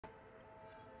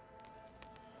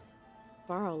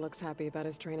Varl looks happy about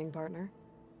his training partner.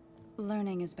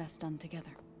 Learning is best done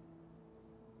together.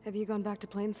 Have you gone back to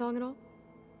Plainsong at all?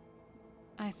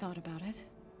 I thought about it,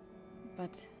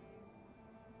 but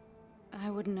I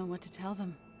wouldn't know what to tell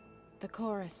them. The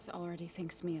chorus already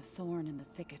thinks me a thorn in the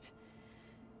thicket.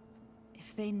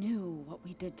 If they knew what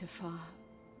we did to Fa,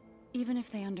 even if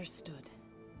they understood,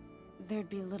 there'd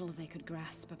be little they could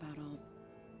grasp about all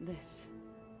this.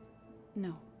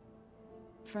 No.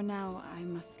 For now, I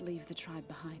must leave the tribe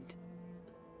behind.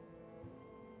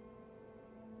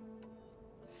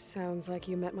 Sounds like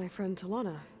you met my friend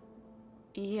Talana.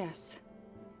 Yes.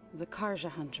 The Karja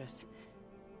Huntress.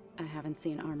 I haven't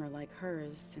seen armor like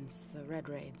hers since the Red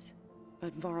Raids.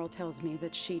 But Varl tells me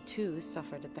that she too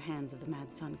suffered at the hands of the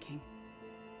Mad Sun King.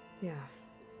 Yeah.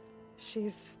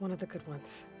 She's one of the good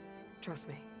ones. Trust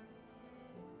me.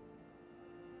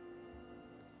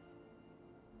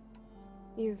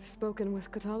 You've spoken with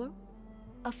Kotallo?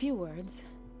 A few words.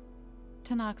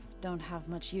 Tenakth don't have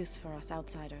much use for us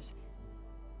outsiders.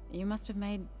 You must have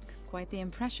made quite the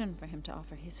impression for him to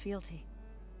offer his fealty.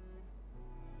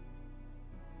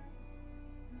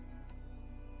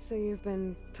 So you've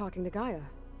been talking to Gaia?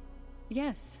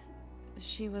 Yes.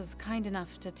 She was kind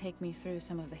enough to take me through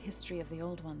some of the history of the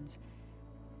Old Ones,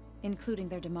 including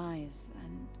their demise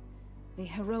and the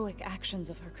heroic actions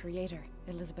of her creator,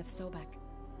 Elizabeth Sobek.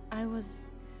 I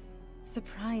was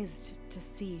surprised to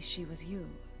see she was you.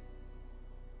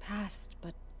 Past,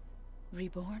 but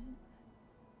reborn?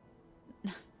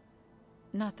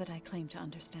 Not that I claim to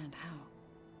understand how.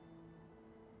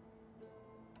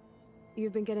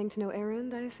 You've been getting to know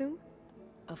Erend, I assume?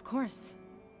 Of course.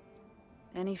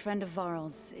 Any friend of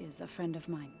Varl's is a friend of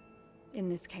mine. In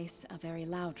this case, a very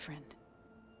loud friend.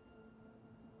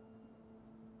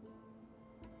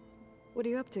 What are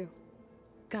you up to?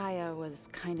 Gaia was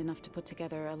kind enough to put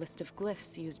together a list of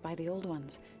glyphs used by the Old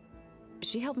Ones.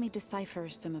 She helped me decipher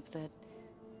some of the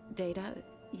data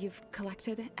you've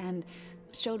collected, and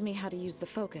showed me how to use the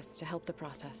focus to help the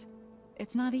process.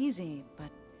 It's not easy, but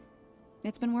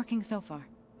it's been working so far.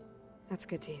 That's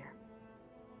good to hear.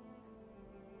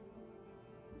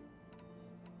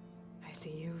 I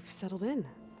see you've settled in.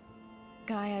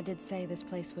 Gaia did say this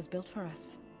place was built for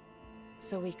us,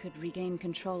 so we could regain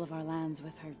control of our lands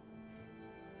with her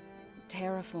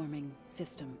terraforming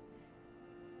system.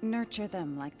 Nurture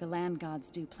them like the land gods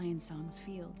do Plainsong's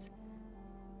fields.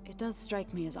 It does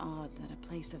strike me as odd that a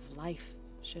place of life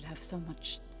should have so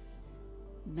much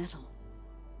metal.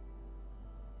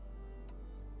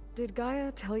 Did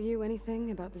Gaia tell you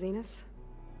anything about the Zeniths?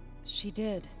 She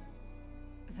did,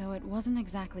 though it wasn't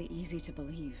exactly easy to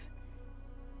believe.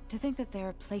 To think that there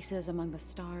are places among the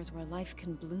stars where life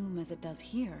can bloom as it does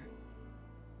here,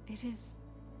 it is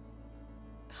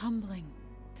humbling,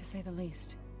 to say the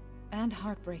least, and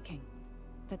heartbreaking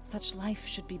that such life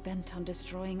should be bent on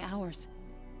destroying ours.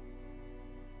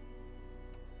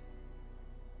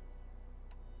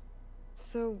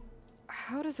 So,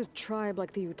 how does a tribe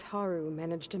like the Utaru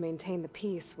manage to maintain the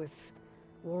peace with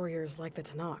warriors like the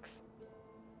Tenakth?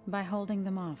 By holding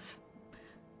them off.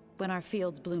 When our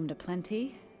fields bloomed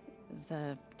aplenty,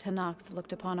 the Tenakth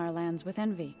looked upon our lands with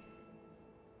envy.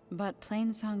 But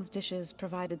Plainsong's dishes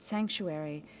provided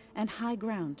sanctuary and high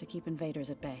ground to keep invaders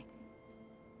at bay.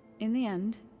 In the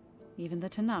end, even the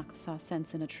Tenakth saw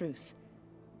sense in a truce.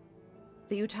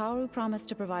 The Utaru promised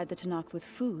to provide the Tenakth with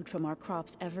food from our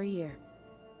crops every year.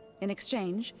 In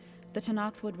exchange, the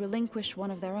Tenakth would relinquish one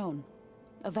of their own,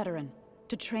 a veteran,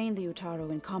 to train the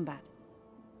Utaru in combat.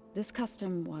 This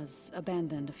custom was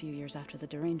abandoned a few years after the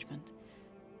derangement.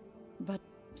 But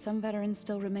some veterans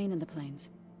still remain in the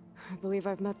plains. I believe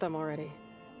I've met them already.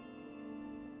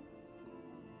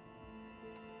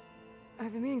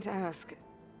 I've been meaning to ask,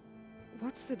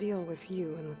 what's the deal with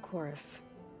you and the chorus?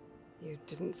 You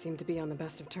didn't seem to be on the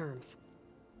best of terms.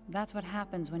 That's what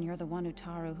happens when you're the one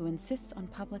Utaru who insists on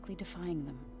publicly defying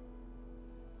them.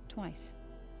 Twice.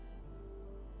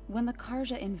 When the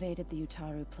Karja invaded the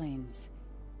Utaru plains,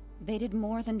 they did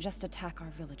more than just attack our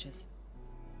villages.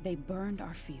 They burned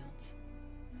our fields,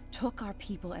 took our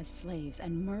people as slaves,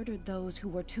 and murdered those who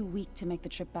were too weak to make the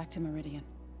trip back to Meridian.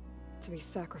 To be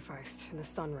sacrificed in the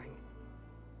Sun Ring.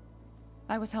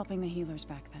 I was helping the healers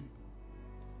back then,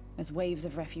 as waves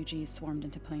of refugees swarmed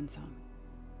into Plainsong.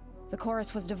 The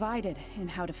chorus was divided in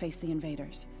how to face the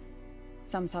invaders.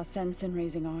 Some saw sense in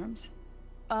raising arms.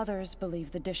 Others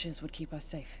believed the dishes would keep us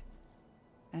safe,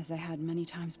 as they had many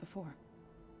times before.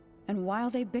 And while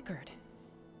they bickered,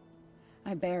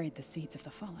 I buried the seeds of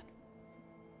the fallen.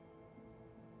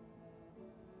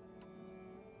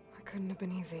 It couldn't have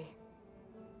been easy.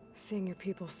 Seeing your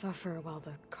people suffer while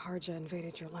the Karja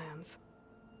invaded your lands.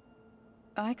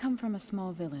 I come from a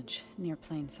small village near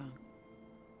Plainsong.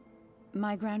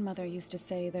 My grandmother used to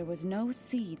say there was no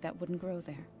seed that wouldn't grow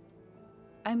there.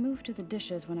 I moved to the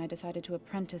Dishes when I decided to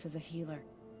apprentice as a healer.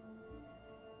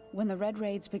 When the Red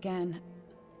Raids began,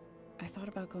 I thought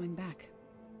about going back.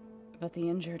 But the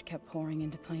injured kept pouring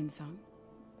into Plainsong,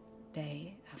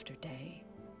 day after day.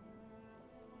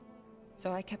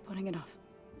 So I kept putting it off.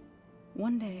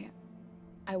 One day,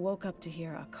 I woke up to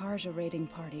hear a Carja raiding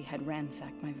party had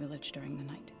ransacked my village during the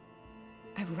night.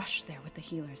 I rushed there with the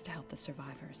healers to help the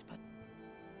survivors, but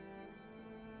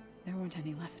there weren't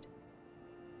any left.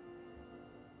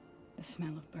 The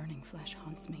smell of burning flesh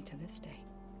haunts me to this day.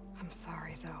 I'm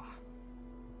sorry, Zoe.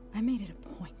 I made it a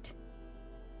point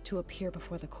to appear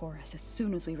before the chorus as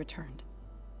soon as we returned,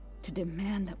 to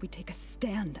demand that we take a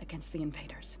stand against the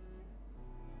invaders.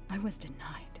 I was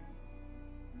denied.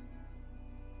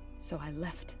 So I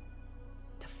left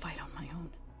to fight on my own.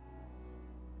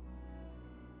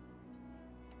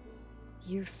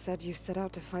 You said you set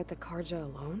out to fight the Carja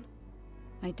alone?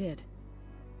 I did.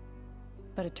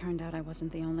 But it turned out I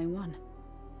wasn't the only one.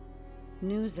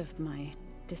 News of my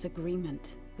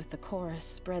disagreement with the chorus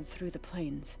spread through the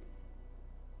plains.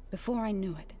 Before I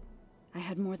knew it, I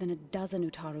had more than a dozen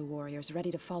Utaru warriors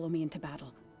ready to follow me into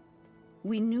battle.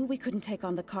 We knew we couldn't take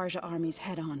on the Carja armies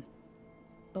head-on,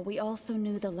 but we also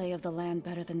knew the lay of the land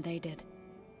better than they did.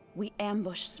 We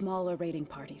ambushed smaller raiding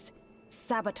parties,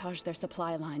 sabotaged their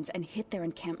supply lines, and hit their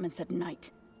encampments at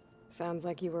night. Sounds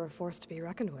like you were a force to be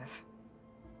reckoned with.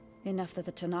 Enough that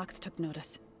the Tenakth took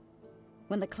notice.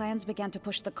 When the clans began to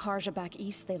push the Carja back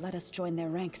east, they let us join their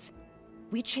ranks.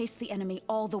 We chased the enemy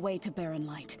all the way to Barren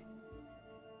Light.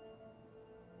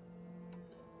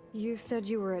 You said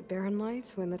you were at Barren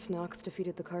Light when the Tenakth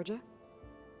defeated the Carja?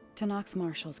 Tenakth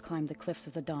marshals climbed the cliffs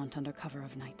of the Daunt under cover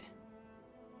of night,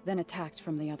 then attacked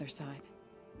from the other side.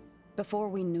 Before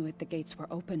we knew it, the gates were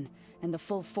open, and the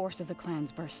full force of the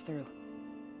clans burst through.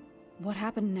 What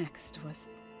happened next was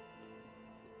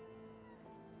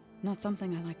not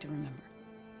something I like to remember.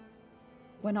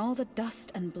 When all the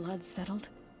dust and blood settled,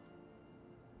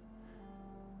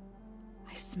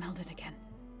 I smelled it again.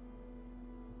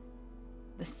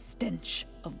 The stench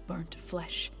of burnt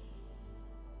flesh.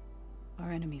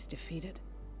 Our enemies defeated.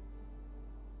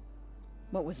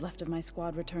 What was left of my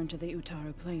squad returned to the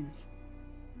Utaru Plains.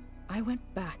 I went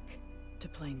back to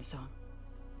Plainsong.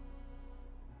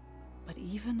 But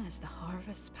even as the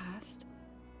harvests passed,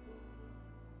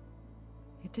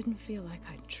 it didn't feel like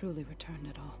I'd truly returned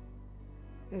at all.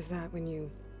 Is that when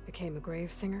you became a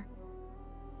grave singer?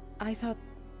 I thought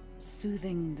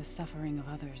soothing the suffering of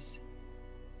others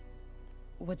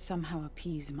would somehow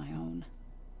appease my own.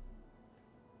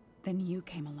 Then you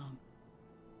came along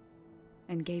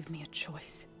and gave me a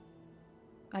choice.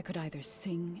 I could either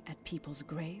sing at people's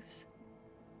graves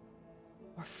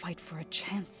or fight for a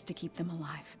chance to keep them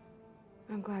alive.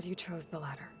 I'm glad you chose the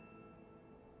latter.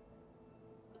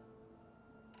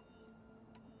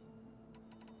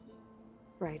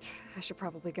 Right, I should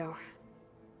probably go.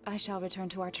 I shall return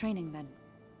to our training then.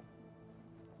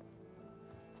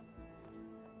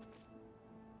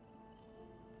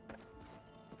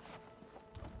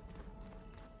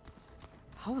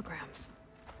 Holograms.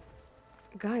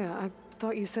 Gaia, I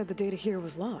thought you said the data here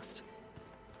was lost.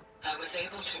 I was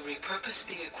able to repurpose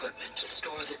the equipment to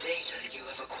store the data you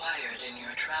have acquired in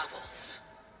your travels.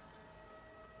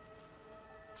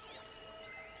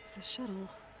 It's a shuttle.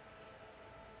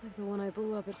 Like the one I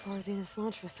blew up at Parzenas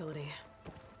launch facility.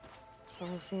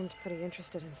 Varl seemed pretty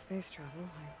interested in space travel.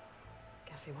 I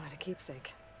guess he wanted a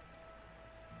keepsake.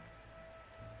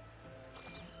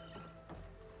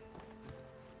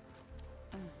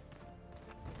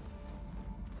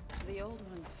 The old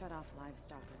ones fed off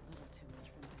livestock a little too much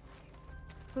for my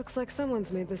liking. Looks like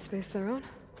someone's made this space their own.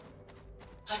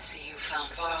 I see you found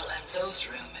Varl and Zoe's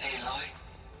room, Aloy.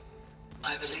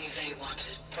 I believe they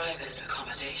wanted private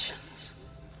accommodations.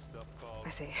 I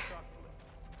see.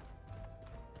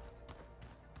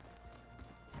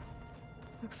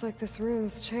 Looks like this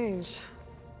room's changed.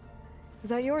 Is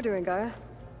that your doing, Gaia?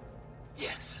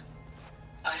 Yes.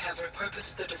 I have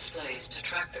repurposed the displays to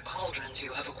track the cauldrons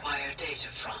you have acquired data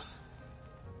from.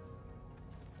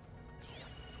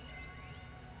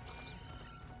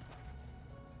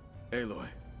 Aloy.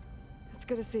 It's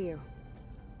good to see you.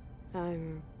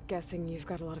 I'm guessing you've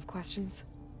got a lot of questions?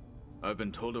 I've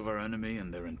been told of our enemy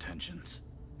and their intentions.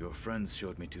 Your friends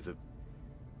showed me to the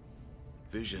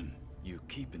vision you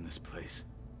keep in this place,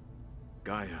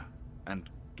 Gaia, and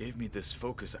gave me this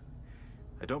focus.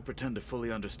 I don't pretend to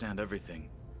fully understand everything,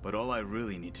 but all I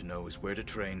really need to know is where to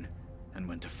train and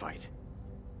when to fight.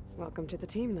 Welcome to the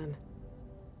team, then.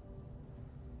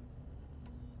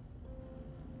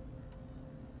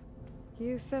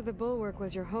 You said the Bulwark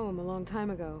was your home a long time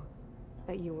ago.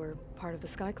 That you were part of the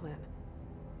Sky Clan.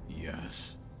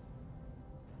 Yes.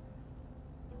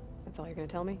 That's all you're gonna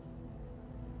tell me?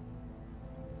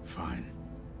 Fine.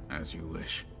 As you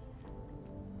wish.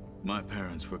 My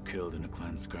parents were killed in a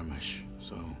clan skirmish,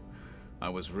 so I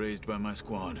was raised by my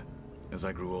squad. As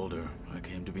I grew older, I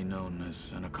came to be known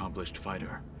as an accomplished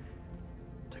fighter.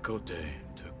 Tekotteh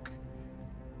took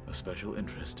a special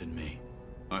interest in me.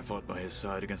 I fought by his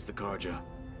side against the Karja,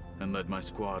 and led my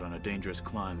squad on a dangerous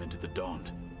climb into the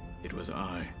Daunt. It was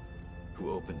I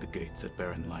who opened the gates at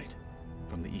Barren Light,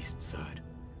 from the east side,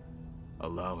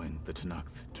 allowing the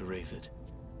Tenakth to raise it.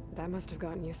 That must have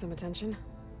gotten you some attention.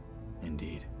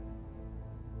 Indeed.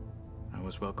 I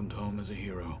was welcomed home as a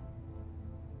hero,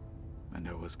 and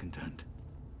I was content.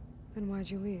 Then why'd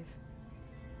you leave?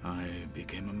 I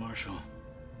became a marshal.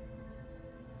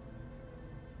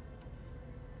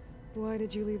 Why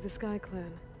did you leave the Sky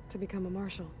Clan to become a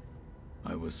marshal?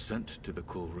 I was sent to the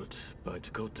Kulrut by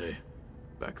Tekotteh.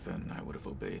 Back then, I would have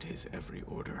obeyed his every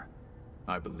order.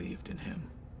 I believed in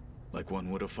him, like one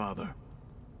would a father.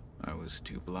 I was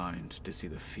too blind to see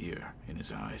the fear in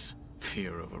his eyes.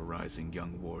 Fear of a rising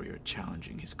young warrior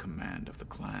challenging his command of the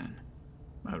clan.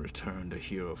 I returned a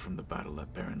hero from the battle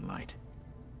at Barren Light.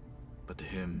 But to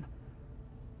him,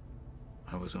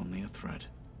 I was only a threat.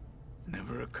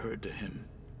 Never occurred to him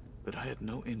that I had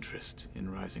no interest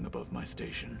in rising above my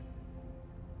station.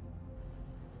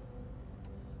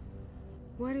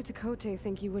 Why did Tekotteh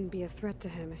think you wouldn't be a threat to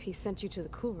him if he sent you to the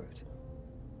Kulrut?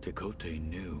 Tekotteh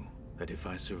knew that if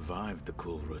I survived the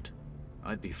Kulrut,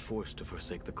 I'd be forced to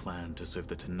forsake the clan to serve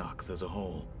the Tenakth as a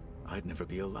whole. I'd never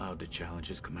be allowed to challenge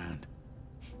his command,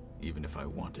 even if I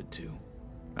wanted to.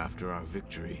 After our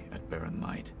victory at Barren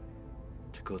Light,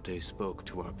 Tekotteh spoke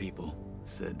to our people,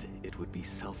 said it would be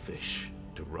selfish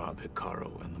to rob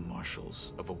Hekarro and the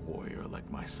marshals of a warrior like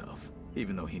myself.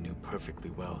 Even though he knew perfectly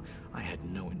well, I had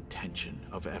no intention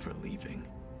of ever leaving.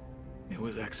 It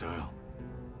was exile,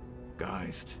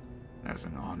 guised as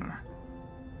an honor.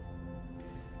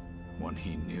 One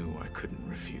he knew I couldn't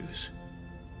refuse.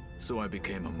 So I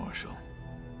became a marshal,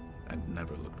 and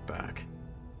never looked back.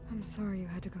 I'm sorry you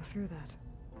had to go through that.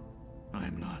 I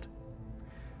am not.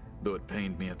 Though it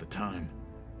pained me at the time,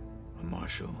 a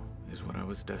marshal is what I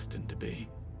was destined to be.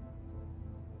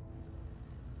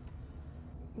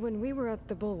 When we were at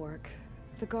the Bulwark,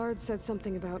 the guard said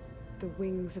something about the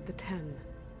Wings of the Ten.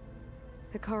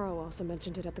 Hekarro also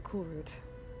mentioned it at the Kulrut.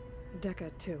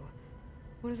 Dekka, too.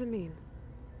 What does it mean?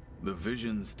 The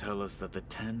visions tell us that the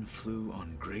Ten flew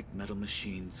on great metal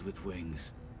machines with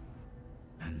wings,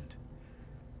 and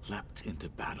leapt into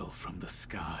battle from the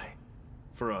sky.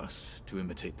 For us, to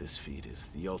imitate this feat is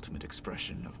the ultimate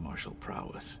expression of martial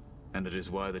prowess, and it is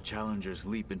why the challengers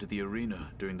leap into the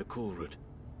arena during the Kulrut.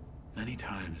 Many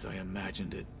times I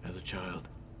imagined it as a child.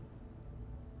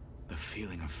 The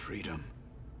feeling of freedom,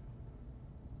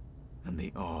 and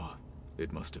the awe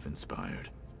it must have inspired.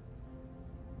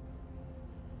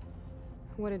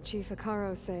 What did Chief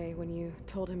Hekarro say when you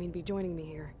told him he'd be joining me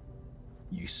here?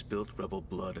 You spilt rebel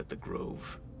blood at the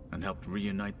Grove, and helped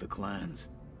reunite the clans.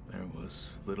 There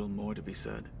was little more to be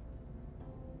said.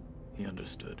 He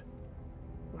understood.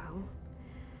 Well,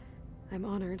 I'm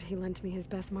honored he lent me his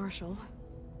best marshal.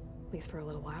 At least for a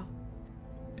little while.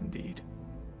 Indeed.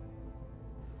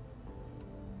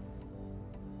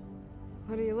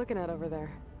 What are you looking at over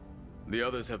there? The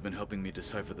others have been helping me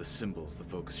decipher the symbols the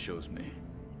Focus shows me.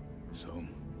 So,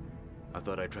 I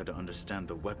thought I'd try to understand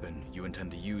the weapon you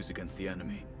intend to use against the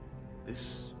enemy.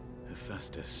 This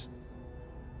Hephaestus,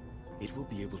 it will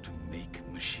be able to make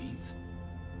machines?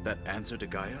 That answer to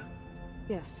Gaia?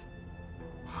 Yes.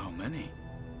 How many?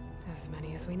 As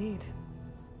many as we need.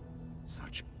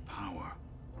 Such power.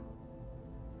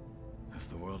 Has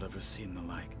the world ever seen the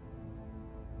like?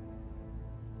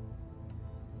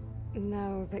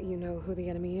 Now that you know who the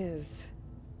enemy is,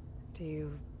 do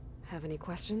you have any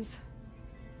questions?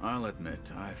 I'll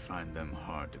admit, I find them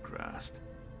hard to grasp.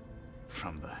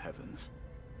 From the heavens.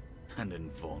 And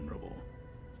invulnerable.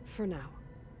 For now.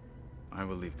 I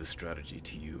will leave the strategy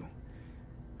to you.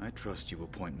 I trust you will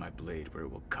point my blade where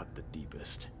it will cut the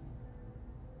deepest.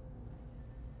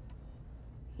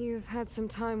 You've had some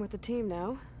time with the team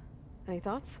now. Any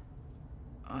thoughts?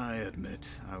 I admit,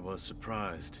 I was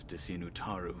surprised to see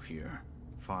Nutaru here.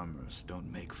 Farmers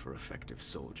don't make for effective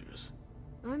soldiers.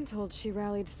 I'm told she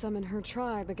rallied some in her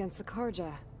tribe against the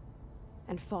Karja,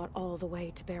 and fought all the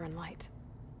way to Barren Light.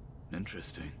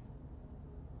 Interesting.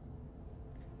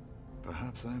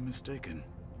 Perhaps I am mistaken.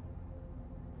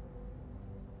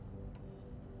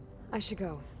 I should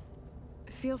go.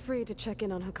 Feel free to check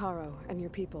in on Hekarro and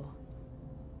your people.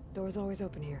 Door's always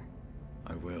open here.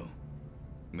 I will.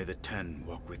 May the Ten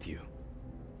walk with you.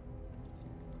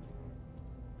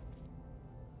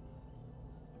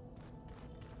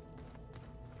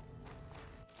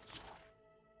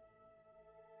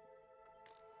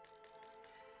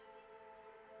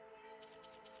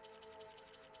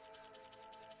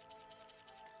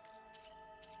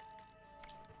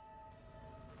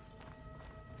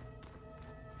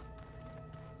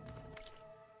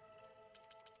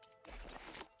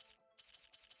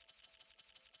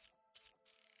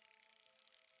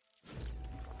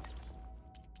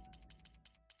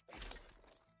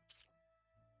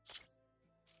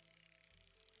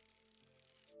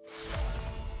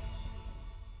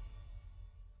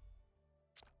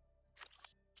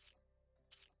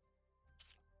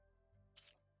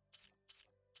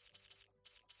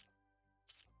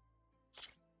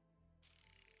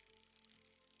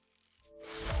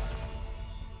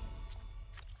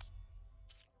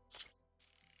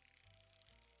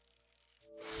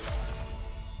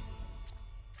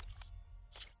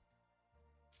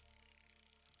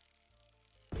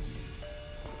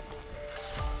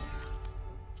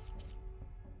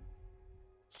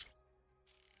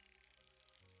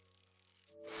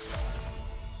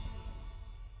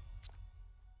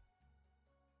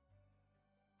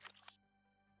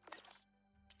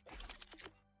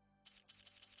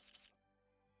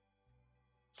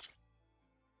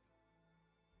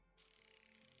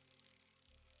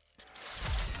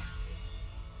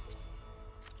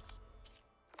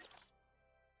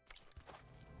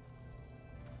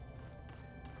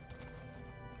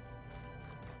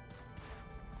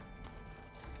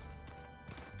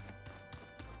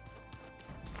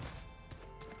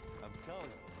 I'm telling you.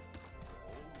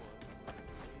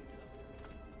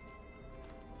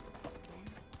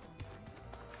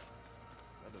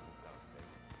 That doesn't sound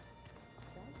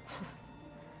safe.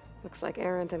 Looks like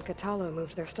Erend and Katalo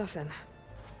moved their stuff in.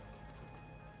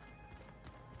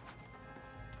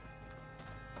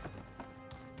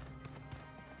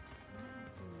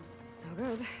 No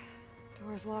good.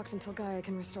 Door's locked until Gaia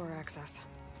can restore access.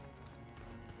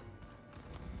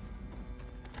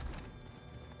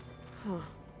 Huh.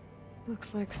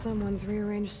 Looks like someone's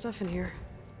rearranged stuff in here.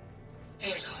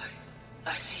 Aloy,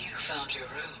 I see you found your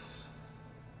room.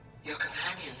 Your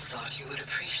companions thought you would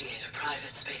appreciate a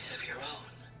private space of your own.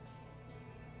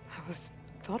 That was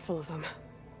thoughtful of them.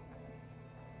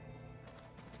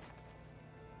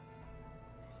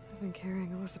 I've been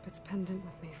carrying Elizabeth's pendant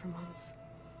with me for months.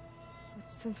 But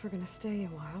since we're gonna stay a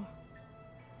while,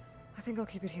 I think I'll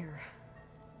keep it here,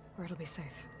 where it'll be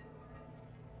safe.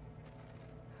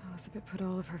 Elizabeth put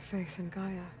all of her faith in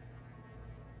Gaia.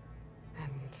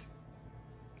 And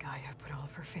Gaia put all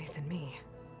of her faith in me.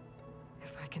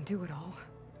 If I can do it all,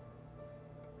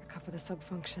 recover the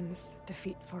subfunctions,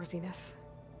 defeat Far Zenith,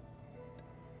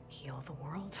 heal the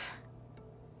world,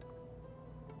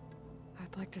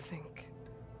 I'd like to think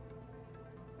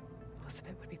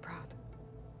Elizabeth would be proud.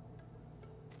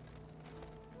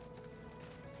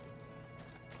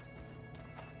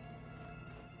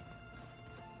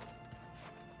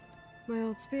 My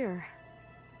old spear.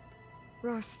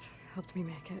 Rust helped me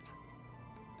make it.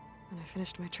 And I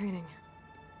finished my training.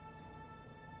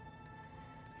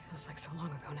 Feels like so long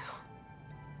ago now.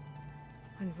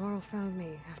 When Varl found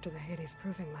me after the Hades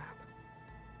Proving Lab,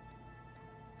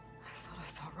 I thought I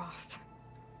saw Rost.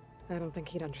 I don't think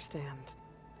he'd understand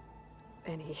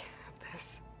any of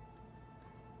this.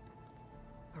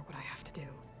 Or what I have to do.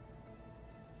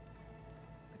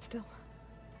 But still.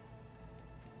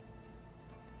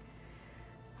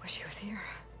 Wish he was here.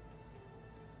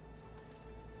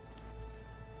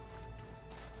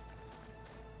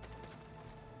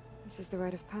 This is the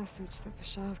rite of passage that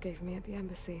Vishav gave me at the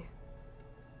embassy.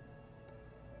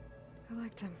 I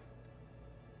liked him.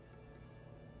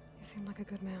 He seemed like a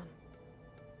good man.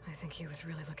 I think he was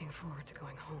really looking forward to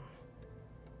going home.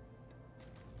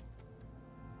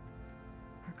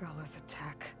 Regala's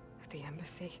attack at the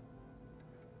embassy.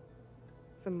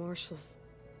 The marshals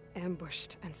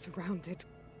ambushed and surrounded,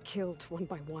 killed one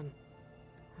by one.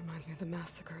 Reminds me of the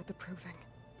massacre at the Proving.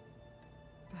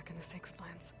 Back in the Sacred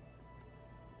Lands.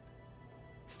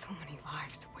 So many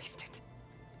lives wasted.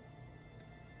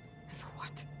 And for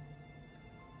what?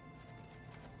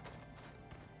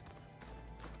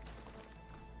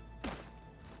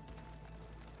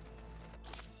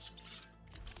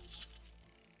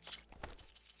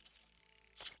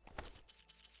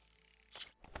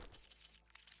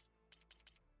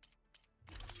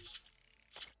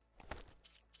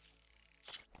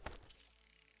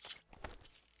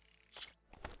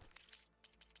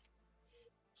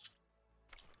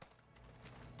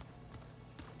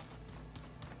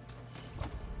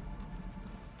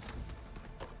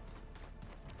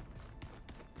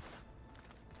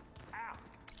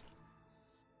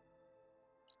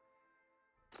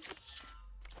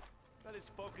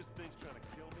 focus thing's trying to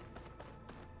kill me?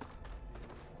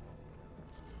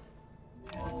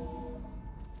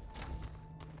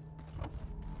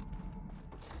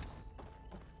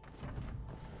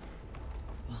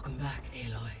 Welcome back,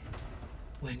 Aloy.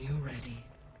 When you're ready,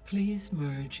 please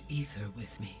merge ether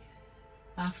with me.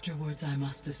 Afterwards, I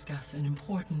must discuss an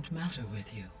important matter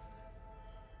with you.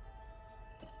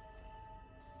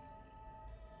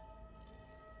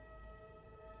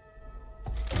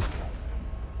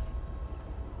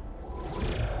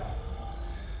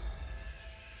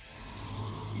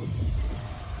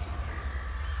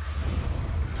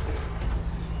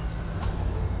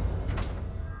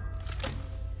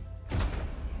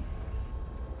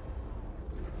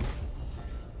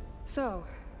 So,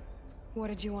 what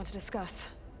did you want to discuss?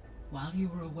 While you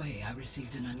were away, I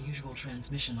received an unusual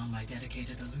transmission on my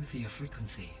dedicated Eleuthia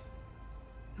frequency.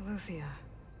 Eleuthia.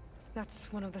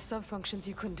 That's one of the sub-functions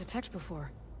you couldn't detect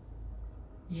before.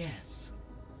 Yes.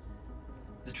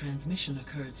 The transmission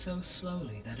occurred so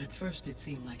slowly that at first it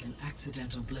seemed like an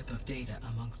accidental blip of data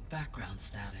amongst background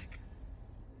static.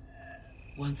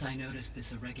 Once I noticed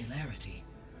this irregularity,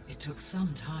 it took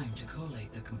some time to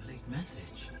collate the complete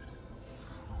message.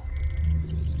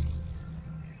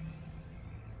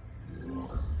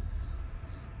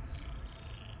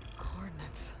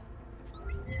 Coordinates.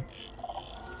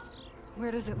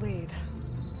 Where does it lead?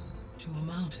 To a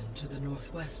mountain to the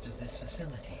northwest of this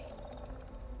facility.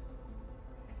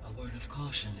 A word of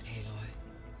caution, Aloy.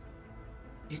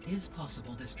 It is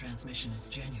possible this transmission is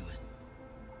genuine.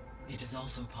 It is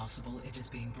also possible it is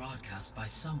being broadcast by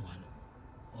someone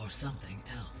or something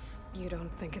else. You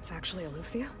don't think it's actually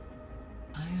Eleuthia?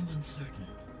 I am uncertain.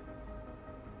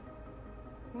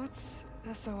 What's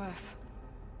SOS?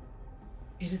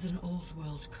 It is an old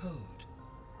world code.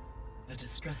 A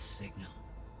distress signal.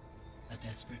 A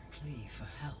desperate plea for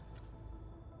help.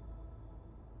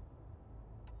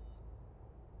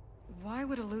 Why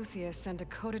would Eleuthia send a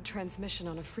coded transmission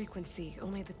on a frequency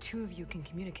only the two of you can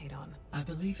communicate on? I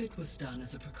believe it was done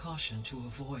as a precaution to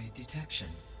avoid detection,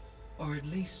 or at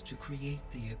least to create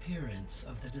the appearance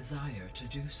of the desire to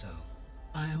do so.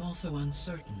 I am also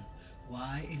uncertain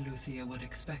why Eleuthia would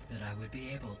expect that I would be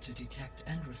able to detect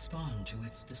and respond to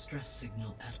its distress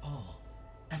signal at all.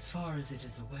 As far as it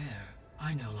is aware,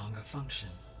 I no longer function.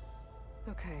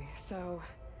 Okay, so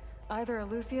either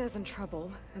Eleuthia is in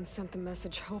trouble and sent the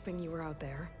message hoping you were out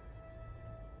there,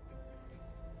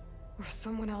 or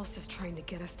someone else is trying to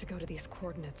get us to go to these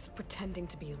coordinates, pretending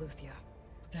to be Eleuthia.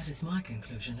 That is my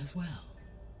conclusion as well.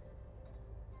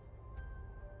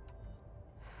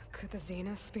 Could the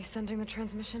Zeniths be sending the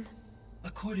transmission?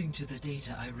 According to the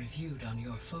data I reviewed on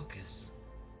your focus,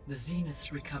 the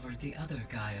Zeniths recovered the other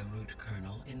Gaia root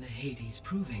kernel in the Hades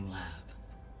Proving Lab.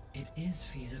 It is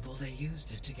feasible they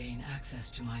used it to gain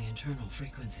access to my internal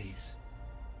frequencies.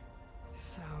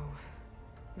 So,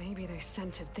 maybe they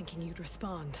sent it thinking you'd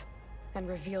respond and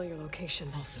reveal your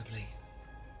location. Possibly.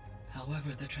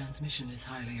 However, the transmission is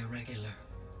highly irregular.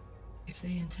 If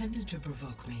they intended to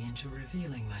provoke me into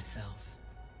revealing myself,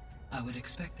 I would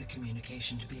expect the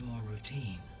communication to be more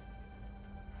routine.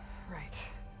 Right.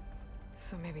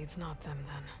 So maybe it's not them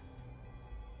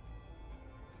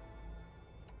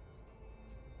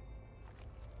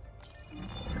then.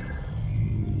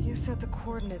 You said the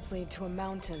coordinates lead to a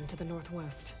mountain to the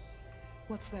northwest.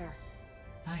 What's there?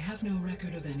 I have no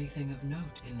record of anything of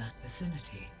note in that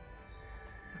vicinity.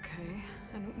 Okay,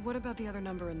 and what about the other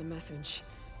number in the message?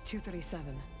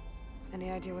 237. Any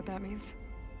idea what that means?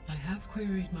 I have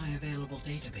queried my available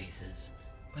databases,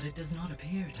 but it does not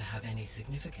appear to have any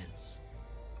significance.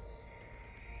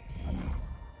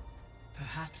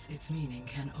 Perhaps its meaning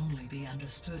can only be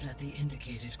understood at the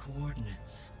indicated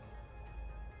coordinates.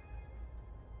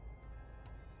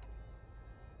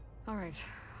 All right,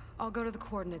 I'll go to the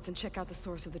coordinates and check out the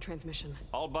source of the transmission.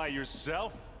 All by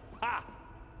yourself? Ha!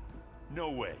 No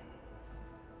way.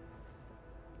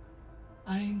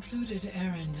 I included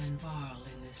Erend and Varl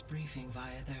in this briefing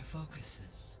via their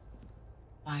focuses.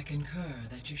 I concur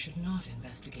that you should not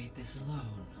investigate this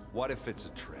alone. What if it's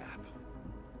a trap?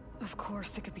 Of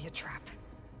course it could be a trap.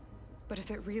 But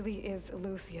if it really is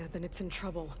Eleuthia, then it's in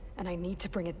trouble, and I need to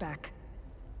bring it back.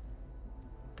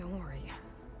 Don't worry.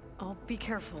 I'll be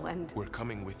careful and... We're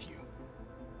coming with you.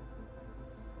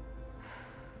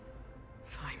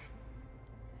 Fine.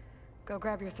 Go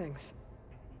grab your things.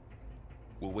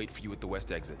 We'll wait for you at the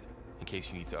west exit, in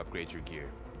case you need to upgrade your gear.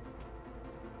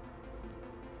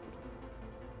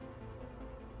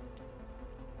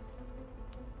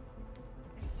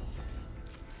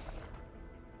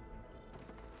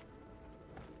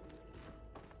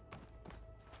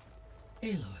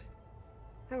 Aloy.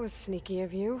 That was sneaky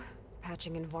of you,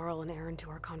 patching in Varl and Aaron to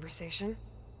our conversation.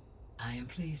 I am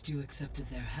pleased you accepted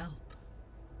their help.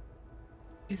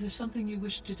 Is there something you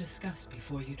wish to discuss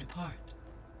before you depart?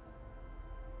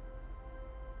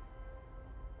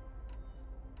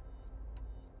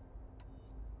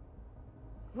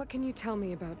 What can you tell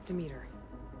me about Demeter?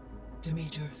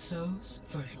 Demeter sows,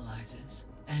 fertilizes,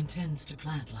 and tends to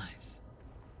plant life.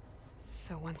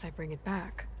 So once I bring it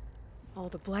back, all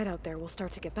the blight out there will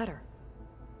start to get better.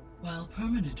 While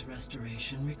permanent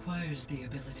restoration requires the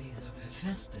abilities of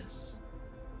Hephaestus,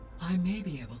 I may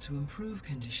be able to improve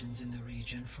conditions in the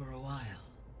region for a while.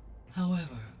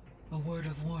 However, a word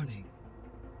of warning.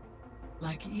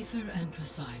 Like Aether and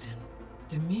Poseidon,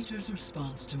 Demeter's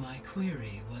response to my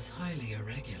query was highly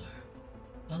irregular.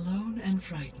 Alone and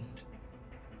frightened,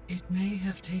 it may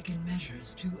have taken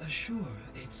measures to assure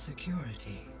its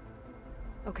security.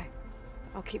 Okay,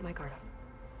 I'll keep my guard up.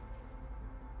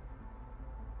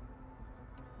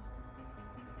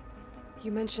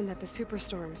 You mentioned that the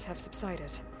superstorms have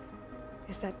subsided.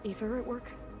 Is that Aether at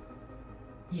work?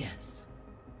 Yes.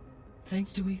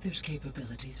 Thanks to Aether's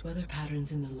capabilities, weather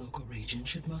patterns in the local region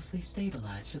should mostly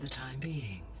stabilize for the time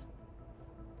being.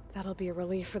 That'll be a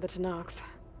relief for the Tenakth.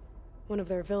 One of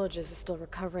their villages is still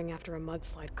recovering after a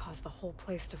mudslide caused the whole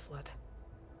place to flood.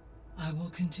 I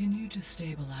will continue to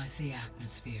stabilize the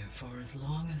atmosphere for as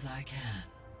long as I can.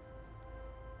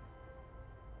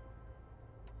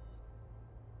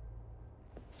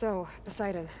 So,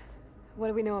 Poseidon, what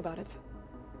do we know about it?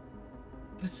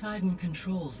 Poseidon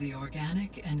controls the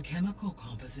organic and chemical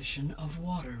composition of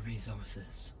water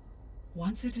resources.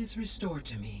 Once it is restored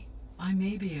to me, I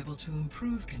may be able to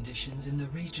improve conditions in the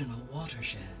regional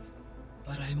watershed.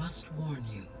 But I must warn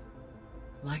you,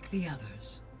 like the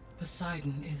others,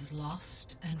 Poseidon is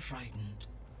lost and frightened.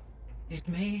 It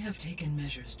may have taken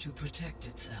measures to protect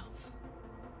itself.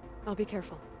 I'll be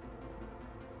careful.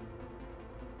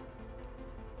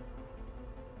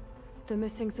 The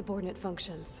missing subordinate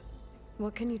functions.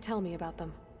 What can you tell me about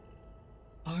them?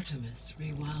 Artemis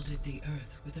rewilded the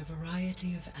Earth with a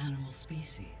variety of animal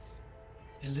species.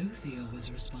 Eleuthia was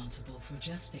responsible for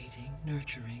gestating,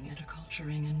 nurturing, and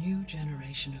acculturating a new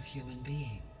generation of human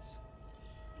beings.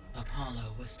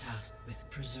 Apollo was tasked with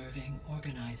preserving,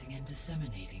 organizing, and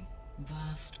disseminating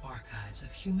vast archives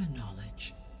of human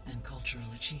knowledge and cultural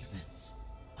achievements.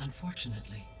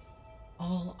 Unfortunately,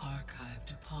 all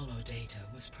archived Apollo data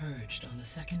was purged on the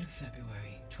 2nd of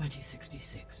February,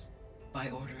 2066, by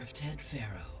order of Ted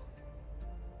Faro.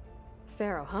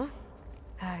 Pharaoh, huh?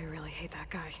 I really hate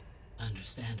that guy.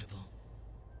 Understandable.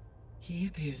 He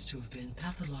appears to have been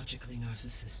pathologically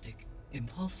narcissistic,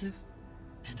 impulsive,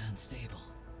 and unstable.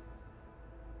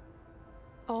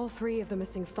 All 3 of the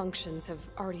missing functions have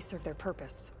already served their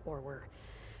purpose, or were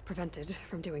prevented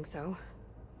from doing so.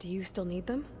 Do you still need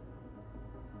them?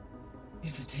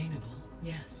 If attainable,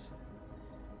 yes.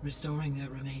 Restoring their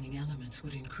remaining elements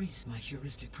would increase my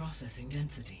heuristic processing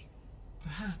density.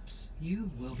 Perhaps you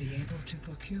will be able to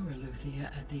procure Eleuthia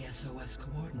at the SOS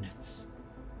coordinates.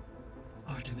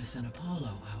 Artemis and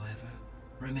Apollo, however,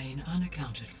 remain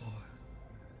unaccounted for.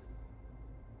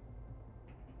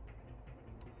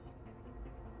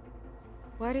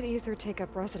 Why did Aether take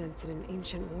up residence in an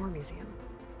ancient war museum?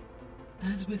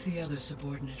 As with the other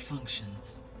subordinate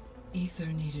functions, Aether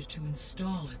needed to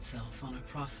install itself on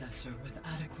a processor with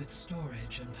adequate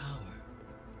storage and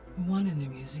power. One in the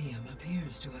museum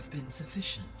appears to have been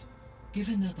sufficient,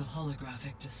 given that the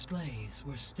holographic displays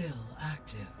were still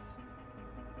active.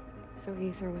 So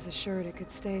Aether was assured it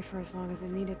could stay for as long as it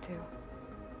needed to.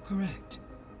 Correct.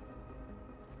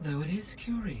 Though it is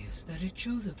curious that it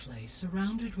chose a place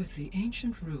surrounded with the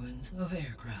ancient ruins of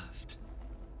aircraft.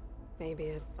 Maybe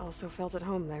it also felt at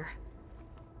home there.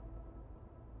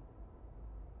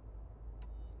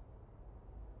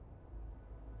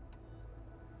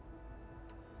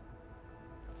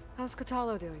 How's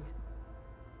Kotallo doing?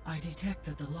 I detect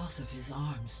that the loss of his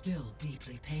arm still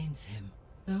deeply pains him,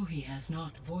 though he has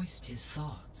not voiced his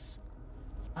thoughts.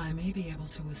 I may be able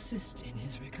to assist in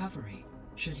his recovery,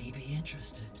 should he be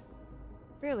interested.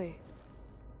 Really?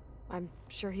 I'm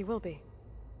sure he will be.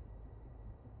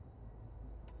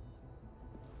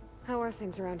 How are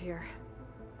things around here?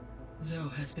 Zoe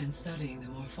has been studying the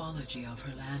morphology of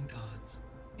her land gods,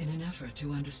 in an effort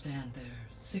to understand their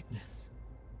sickness.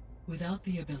 Without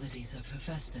the abilities of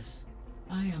Hephaestus,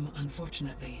 I am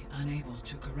unfortunately unable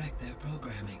to correct their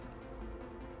programming.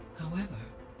 However,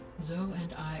 Zoe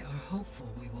and I are hopeful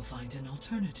we will find an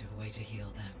alternative way to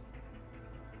heal them.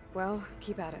 Well,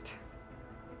 keep at it.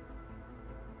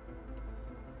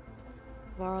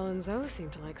 Varl and Zoe seem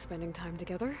to like spending time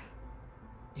together.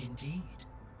 Indeed.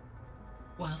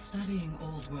 While studying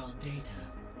old world data,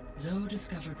 Zoe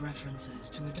discovered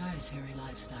references to a dietary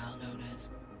lifestyle known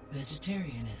as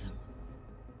vegetarianism.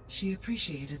 She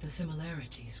appreciated the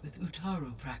similarities with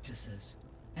Utaru practices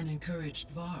and encouraged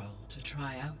Varl to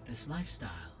try out this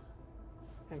lifestyle.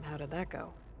 And how did that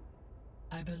go?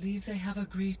 I believe they have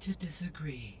agreed to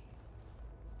disagree.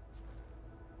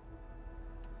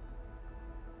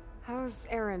 How's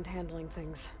Erend handling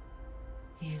things?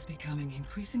 He is becoming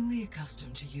increasingly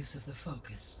accustomed to use of the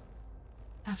focus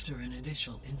after an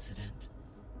initial incident.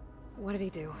 What did he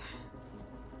do?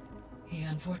 He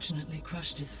unfortunately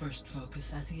crushed his first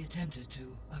focus as he attempted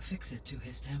to affix it to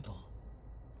his temple.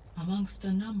 Amongst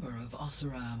a number of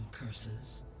Oseram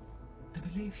curses, I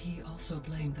believe he also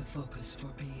blamed the focus for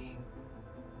being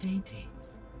dainty.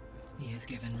 He has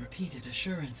given repeated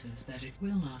assurances that it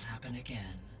will not happen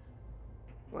again.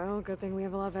 Well, good thing we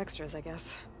have a lot of extras, I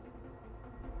guess.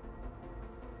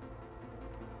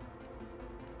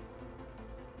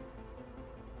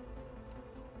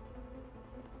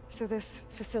 So this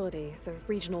facility, the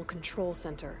Regional Control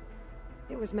Center,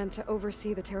 it was meant to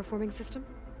oversee the terraforming system?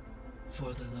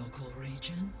 For the local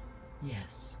region,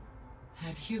 yes.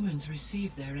 Had humans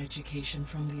received their education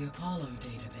from the Apollo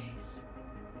database,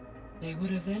 they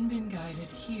would have then been guided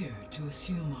here to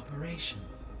assume operation.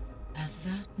 As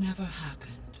that never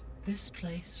happened, this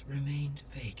place remained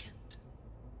vacant.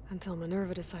 Until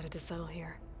Minerva decided to settle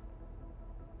here.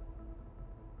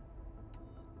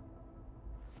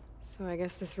 So I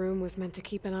guess this room was meant to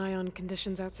keep an eye on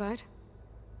conditions outside?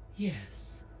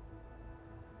 Yes.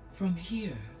 From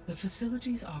here, the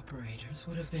facility's operators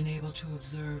would have been able to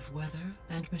observe weather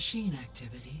and machine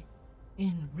activity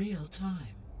in real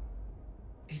time.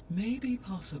 It may be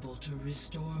possible to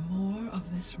restore more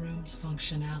of this room's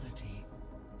functionality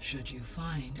should you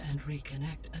find and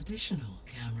reconnect additional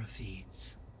camera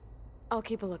feeds. I'll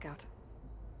keep a lookout.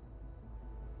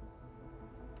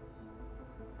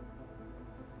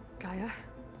 Gaia?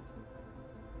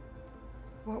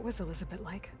 What was Elizabeth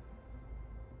like?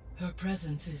 Her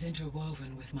presence is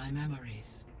interwoven with my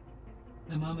memories.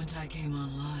 The moment I came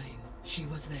online, she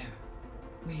was there.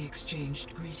 We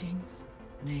exchanged greetings,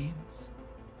 names,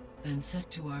 then set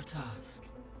to our task.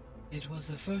 It was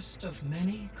the first of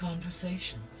many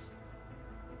conversations.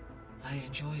 I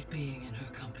enjoyed being in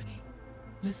her company,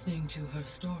 listening to her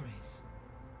stories.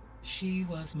 She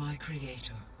was my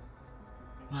creator,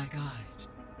 my guide.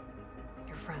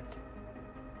 Your friend.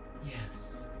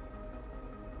 Yes.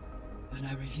 When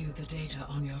I reviewed the data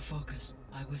on your focus,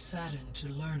 I was saddened to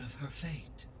learn of her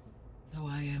fate, though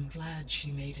I am glad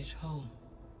she made it home.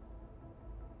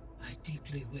 I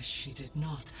deeply wish she did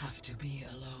not have to be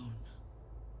alone.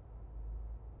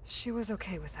 She was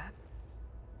okay with that.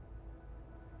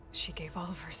 She gave all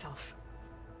of herself.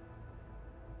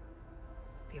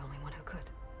 The only one who could.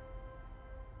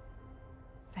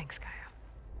 Thanks, Gaia.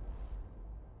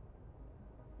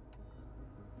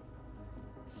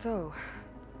 So,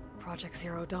 Project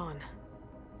Zero Dawn.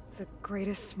 The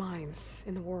greatest minds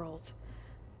in the world,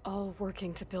 all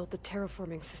working to build the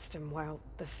terraforming system while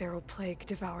the Feral Plague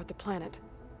devoured the planet.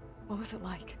 What was it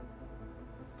like?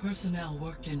 Personnel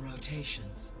worked in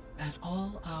rotations, at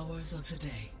all hours of the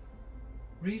day.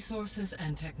 Resources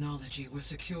and technology were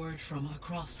secured from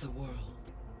across the world.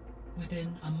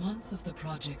 Within a month of the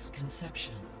project's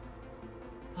conception,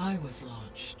 I was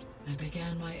launched and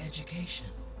began my education.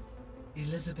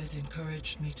 Elizabeth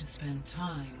encouraged me to spend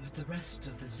time with the rest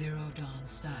of the Zero Dawn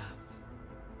staff.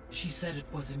 She said it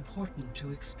was important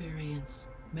to experience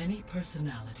many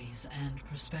personalities and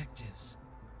perspectives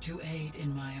to aid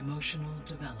in my emotional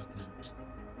development.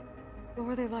 What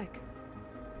were they like?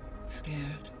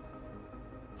 Scared,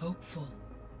 hopeful,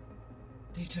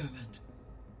 determined.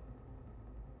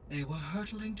 They were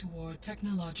hurtling toward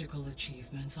technological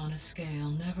achievements on a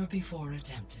scale never before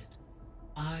attempted.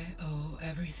 I owe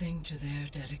everything to their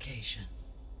dedication.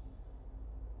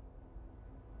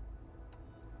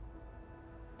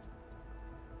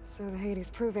 So the Hades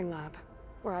Proving Lab,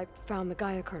 where I found the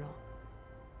Gaia kernel.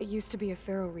 It used to be a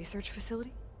Pharaoh research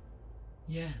facility?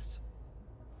 Yes.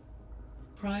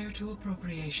 Prior to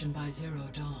appropriation by Zero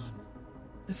Dawn,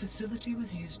 the facility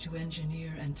was used to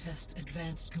engineer and test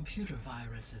advanced computer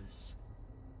viruses.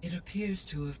 It appears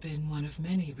to have been one of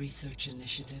many research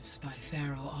initiatives by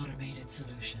Pharaoh Automated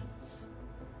Solutions.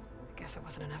 I guess it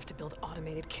wasn't enough to build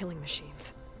automated killing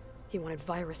machines. He wanted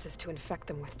viruses to infect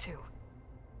them with too.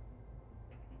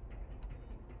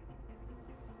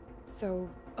 So,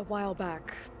 a while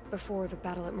back, before the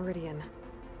battle at Meridian,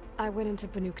 I went into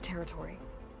Banuk territory.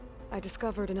 I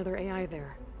discovered another AI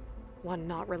there, one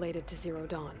not related to Zero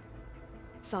Dawn.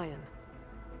 Cyan.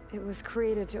 It was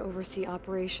created to oversee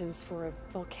operations for a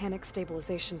volcanic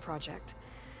stabilization project,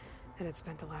 and had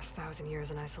spent the last 1,000 years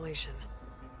in isolation.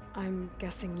 I'm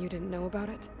guessing you didn't know about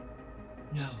it?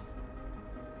 No.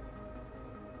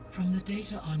 From the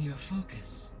data on your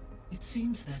focus, it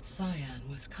seems that Cyan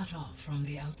was cut off from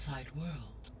the outside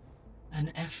world.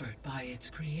 An effort by its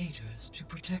creators to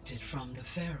protect it from the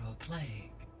Pharaoh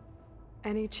Plague.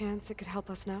 Any chance it could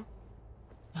help us now?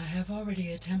 I have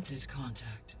already attempted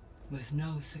contact, with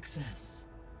no success.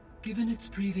 Given its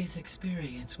previous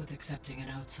experience with accepting an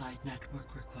outside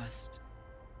network request,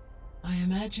 I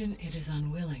imagine it is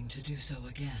unwilling to do so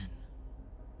again.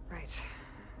 Right.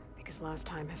 Because last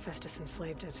time Hephaestus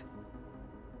enslaved it.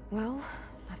 Well,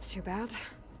 that's too bad.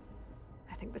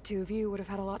 I think the two of you would have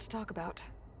had a lot to talk about.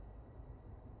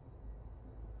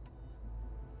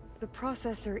 The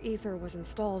processor Aether was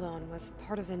installed on was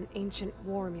part of an ancient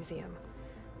war museum.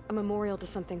 A memorial to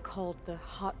something called the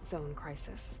Hot Zone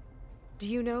Crisis. Do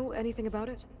you know anything about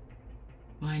it?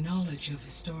 My knowledge of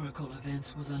historical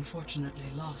events was unfortunately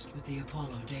lost with the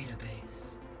Apollo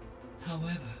database.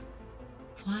 However,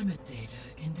 climate data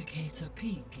indicates a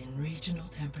peak in regional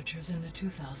temperatures in the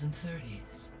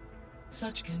 2030s.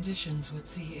 Such conditions would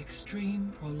see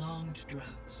extreme, prolonged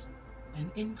droughts,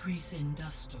 an increase in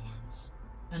dust storms,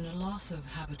 and a loss of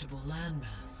habitable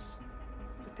landmass.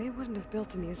 But they wouldn't have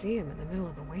built a museum in the middle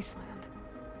of a wasteland.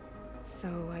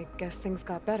 So I guess things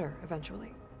got better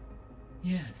eventually.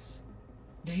 Yes.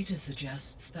 Data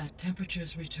suggests that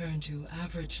temperatures returned to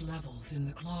average levels in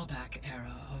the clawback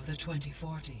era of the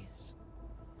 2040s.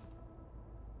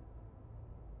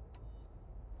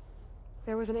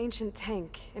 There was an ancient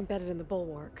tank embedded in the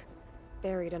bulwark,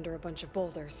 buried under a bunch of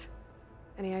boulders.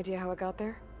 Any idea how it got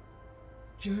there?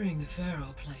 During the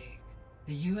Pharaoh Plague,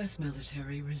 the US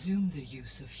military resumed the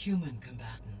use of human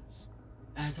combatants,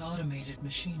 as automated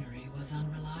machinery was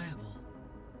unreliable.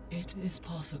 It is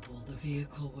possible the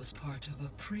vehicle was part of a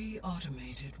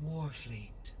pre-automated war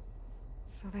fleet.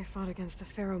 So they fought against the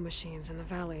Pharaoh machines in the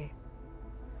valley,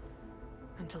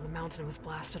 until the mountain was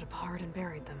blasted apart and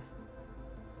buried them.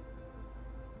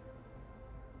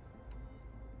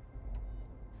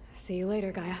 See you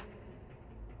later, Gaia.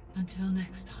 Until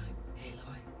next time,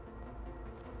 Aloy.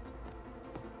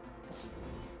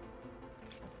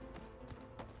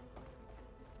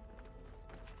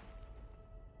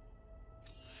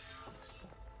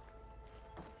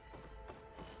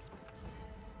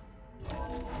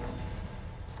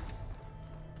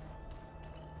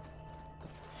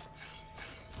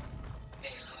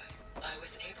 I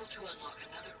was able to unlock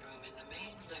another room in the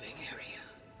main living area.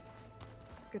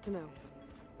 Good to know.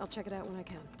 I'll check it out when I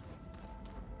can.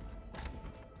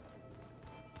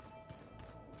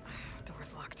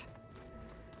 Door's locked.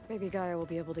 Maybe Gaia will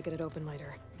be able to get it open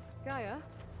later. Gaia?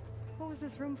 What was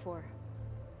this room for?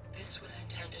 This was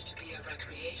intended to be a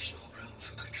recreational room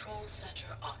for Control Center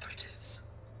operatives.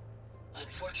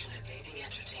 Unfortunately, the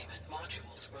entertainment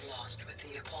modules were lost with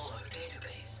the Apollo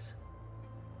database.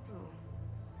 Oh,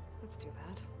 that's too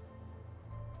bad.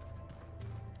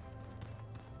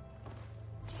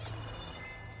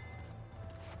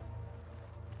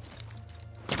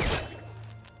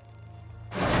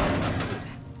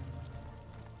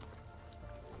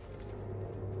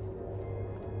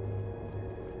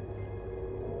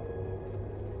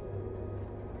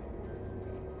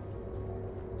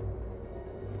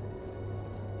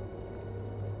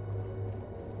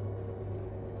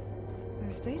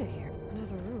 There's data here.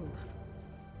 Another room.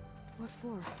 What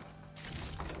for?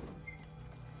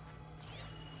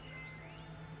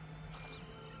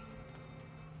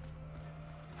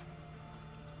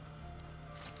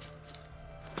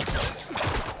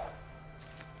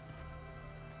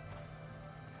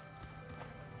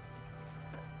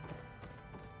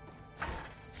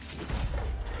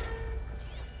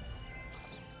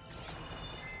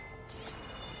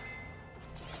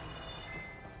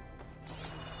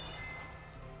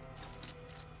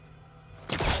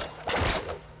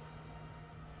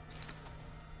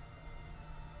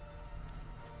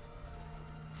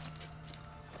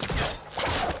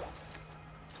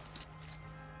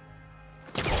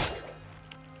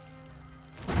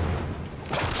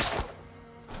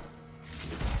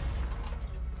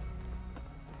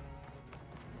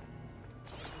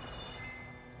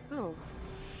 Oh,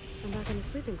 I'm back in the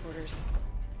sleeping quarters.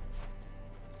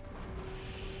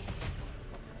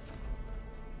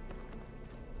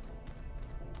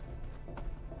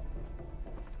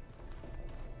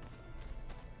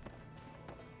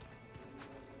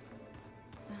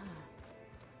 Ah,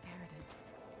 there it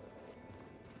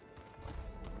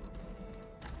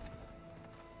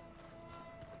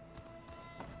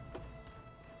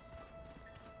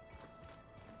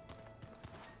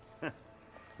is.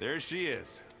 There she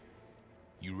is.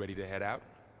 You ready to head out?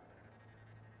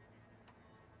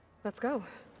 Let's go.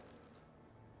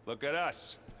 Look at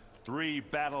us. 3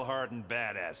 battle-hardened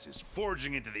badasses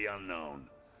forging into the unknown.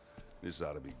 This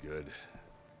ought to be good.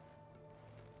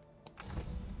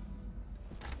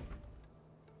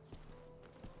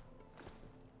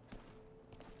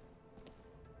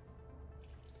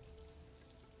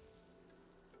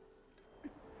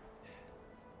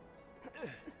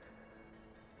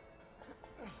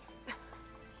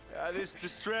 This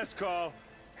distress call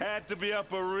had to be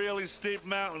up a really steep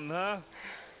mountain, huh?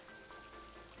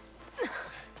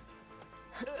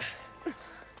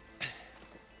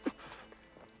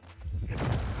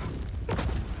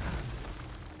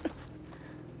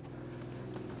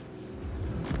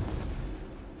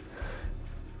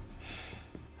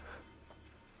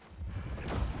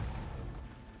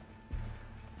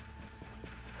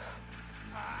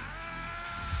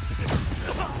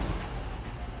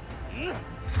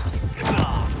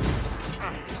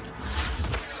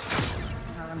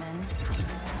 Vermin.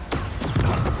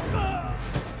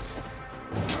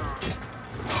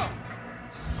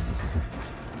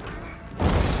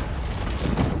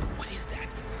 What is that?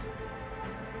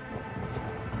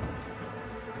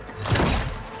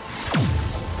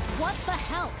 What the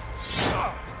hell?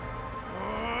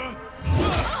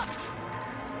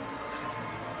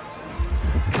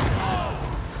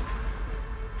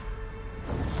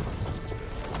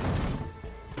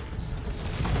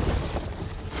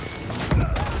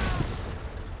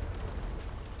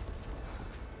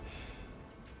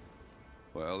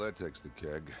 Well, that takes the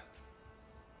keg.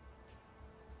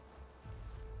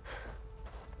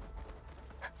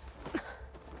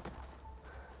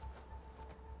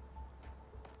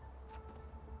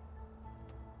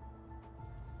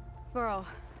 Burrow,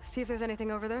 see if there's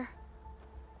anything over there.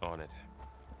 On it.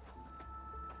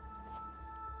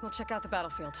 We'll check out the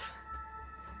battlefield.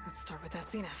 Let's start with that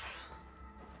zenith.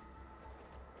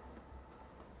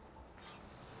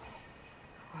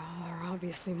 Well, there are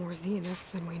obviously more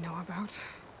zeniths than we know about.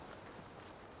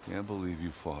 Can't believe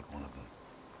you fought one of them.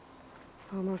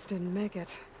 Almost didn't make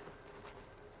it.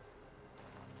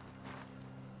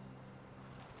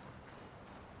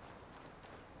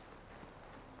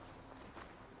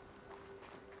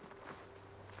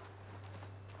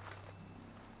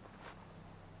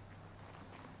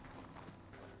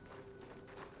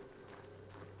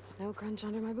 Snow crunch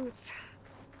under my boots.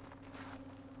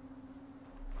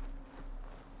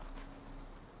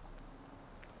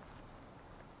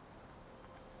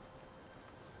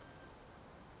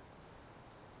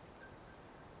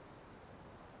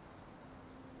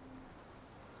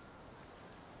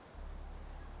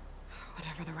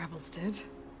 Whatever the rebels did,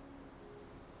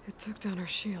 it took down her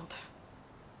shield.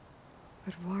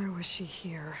 But why was she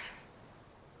here?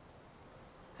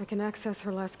 I can access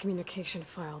her last communication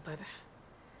file, but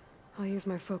I'll use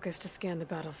my focus to scan the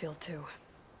battlefield too.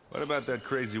 What about that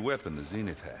crazy weapon the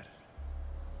Zenith had?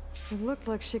 It looked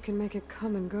like she can make it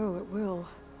come and go at will.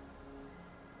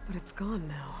 But it's gone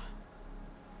now.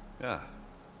 Yeah.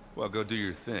 Well, go do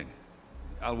your thing.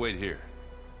 I'll wait here.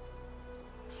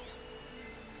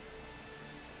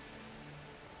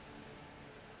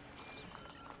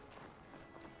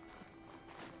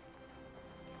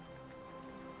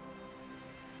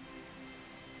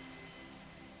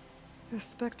 The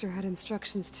Spectre had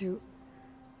instructions to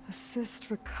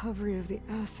assist recovery of the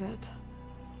asset.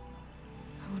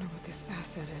 I wonder what this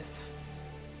asset is.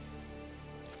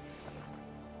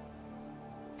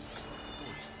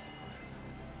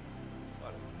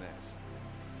 What a mess.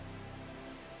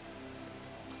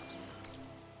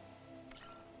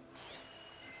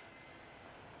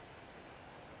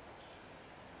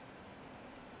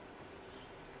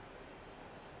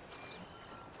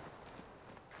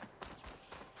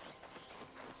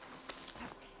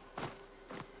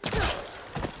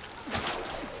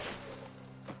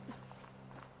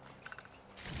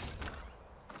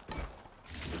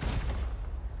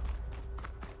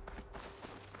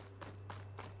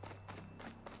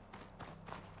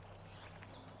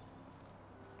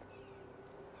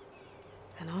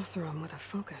 An Oseram with a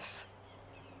focus.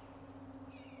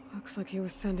 Looks like he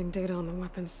was sending data on the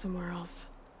weapons somewhere else.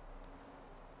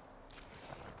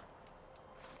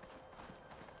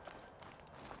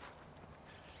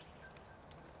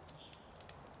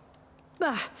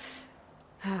 The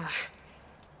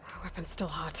weapon's still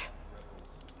hot.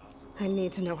 I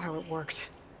need to know how it worked.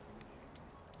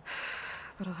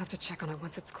 But I'll have to check on it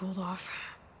once it's cooled off.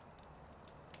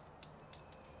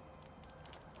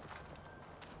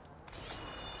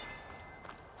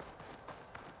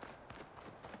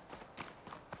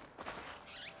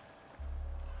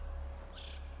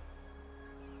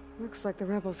 Looks like the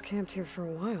rebels camped here for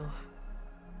a while.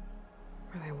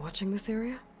 Are they watching this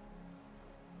area?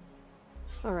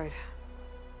 All right.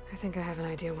 I think I have an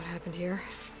idea what happened here.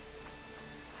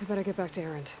 I better get back to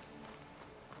Erend.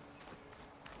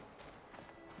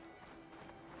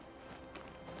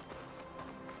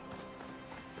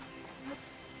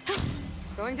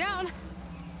 Going down!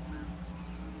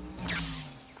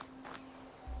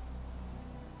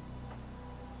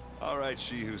 All right,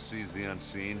 she who sees the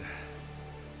unseen.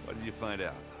 What did you find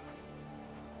out?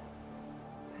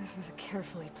 This was a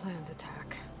carefully planned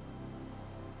attack.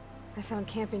 I found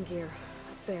camping gear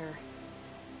up there.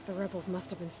 The rebels must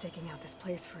have been staking out this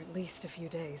place for at least a few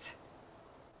days.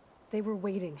 They were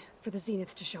waiting for the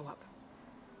Zeniths to show up.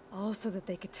 All so that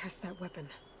they could test that weapon.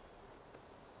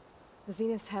 The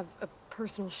Zeniths have a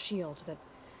personal shield that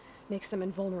makes them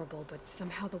invulnerable, but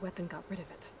somehow the weapon got rid of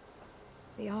it.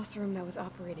 The Oseram that was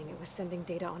operating it was sending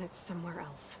data on it somewhere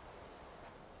else.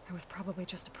 It was probably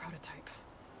just a prototype.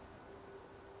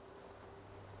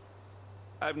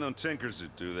 I've known tinkers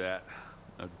that do that.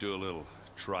 Do a little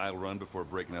trial run before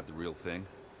breaking out the real thing.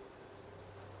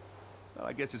 Well,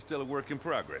 I guess it's still a work in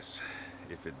progress,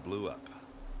 if it blew up.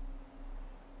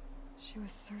 She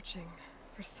was searching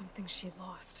for something she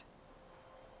lost.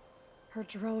 Her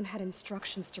drone had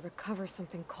instructions to recover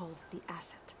something called the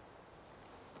Asset.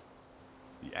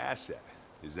 The Asset?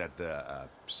 Is that the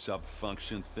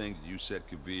sub-function thing that you said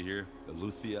could be here?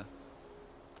 Eleuthia?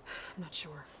 I'm not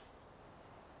sure.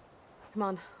 Come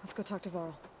on, let's go talk to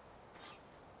Varl.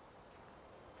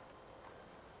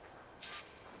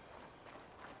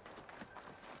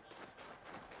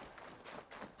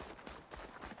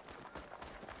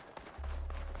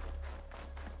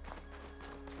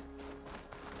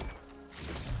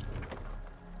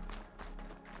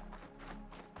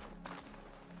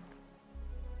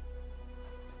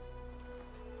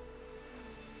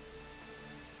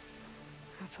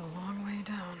 That's a long way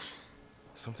down.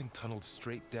 Something tunneled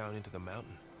straight down into the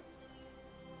mountain.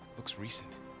 Looks recent.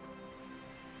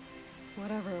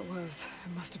 Whatever it was,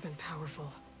 it must have been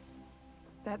powerful.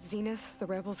 That Zenith the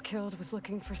rebels killed was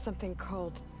looking for something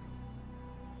called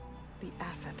the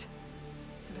Asset.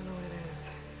 I don't know what it is,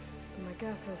 but my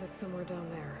guess is it's somewhere down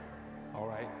there. All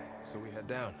right, so we head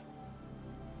down.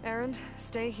 Erend,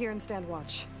 stay here and stand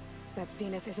watch. That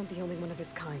Zenith isn't the only one of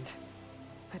its kind.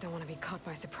 I don't want to be caught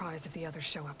by surprise if the others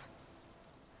show up.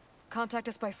 Contact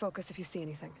us by focus if you see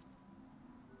anything.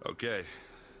 Okay.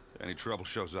 Any trouble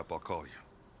shows up, I'll call you.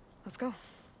 Let's go.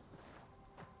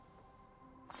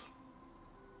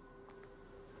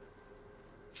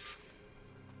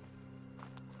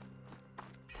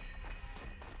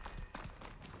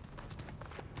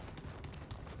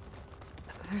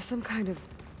 There's some kind of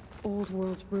old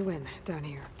world ruin down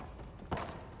here.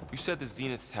 You said the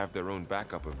Zeniths have their own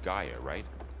backup of Gaia, right?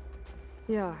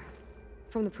 Yeah,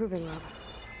 from the Proving Lab.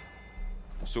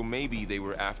 So maybe they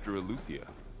were after Eleuthia.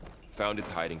 Found its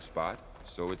hiding spot,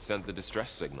 so it sent the distress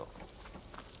signal.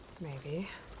 Maybe.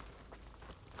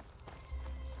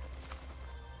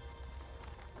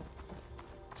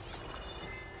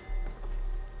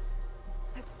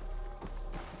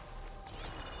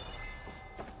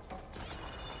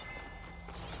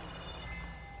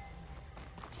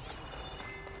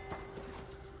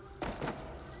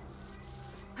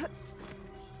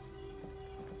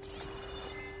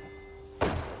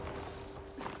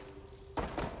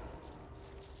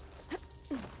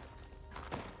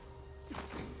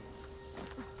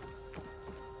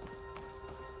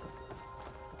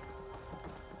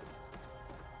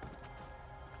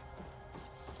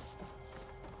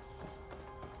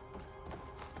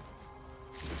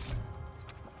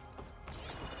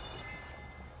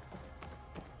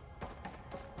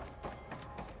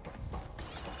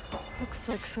 Looks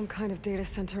like some kind of data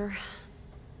center.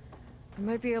 I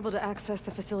might be able to access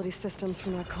the facility systems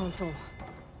from that console.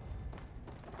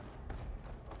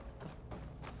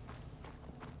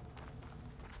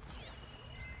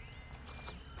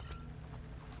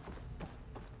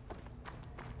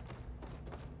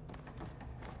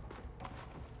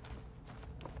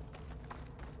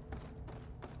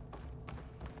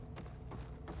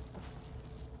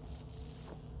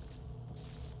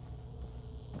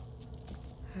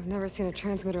 I've never seen a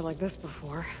transmitter like this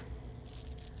before.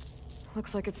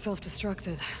 Looks like it's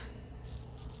self-destructed.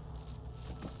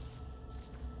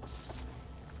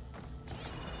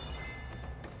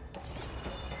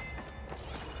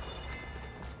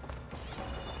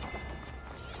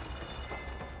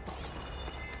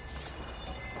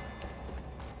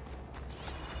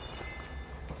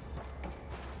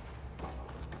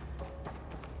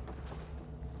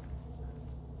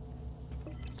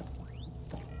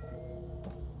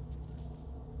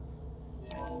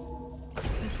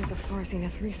 This was a Far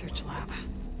Zenith research lab.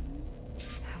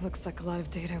 Looks like a lot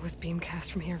of data was beamcast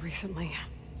from here recently.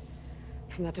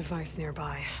 From that device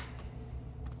nearby.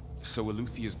 So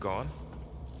Eluthia's gone?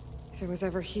 If it was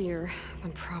ever here,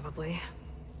 then probably.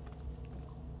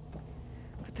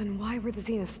 But then why were the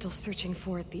Zeniths still searching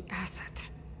for the asset?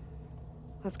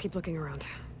 Let's keep looking around.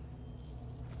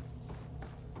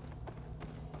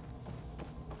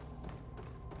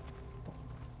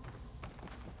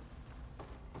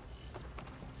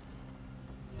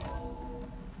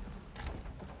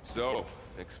 So,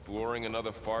 exploring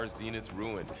another Far Zenith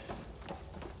ruin.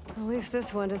 At least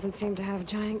this one doesn't seem to have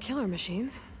giant killer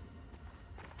machines.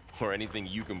 Or anything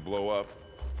you can blow up.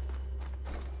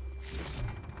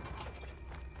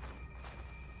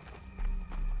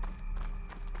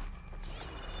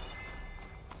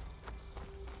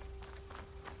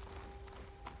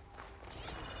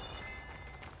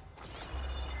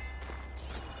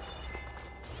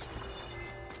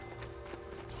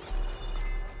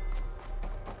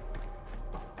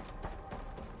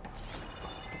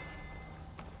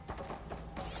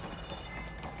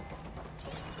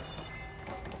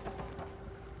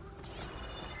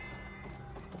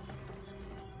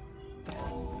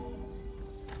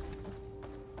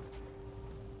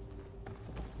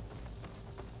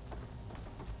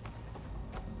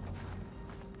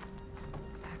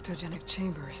 Ectogenic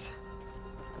chambers.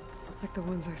 Like the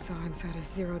ones I saw inside a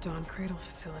Zero Dawn cradle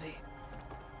facility.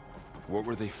 What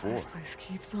were they for? This place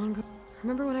keeps on going.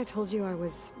 Remember when I told you I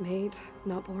was made,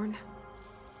 not born?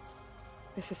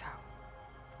 This is how.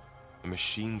 A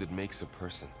machine that makes a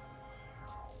person.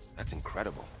 That's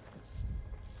incredible.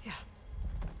 Yeah.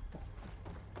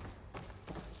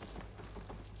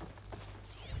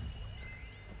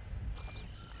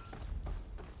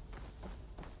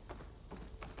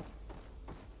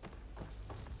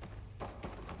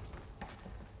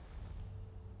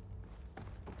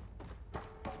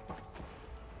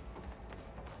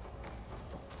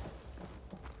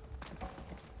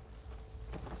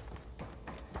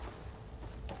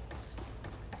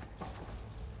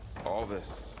 All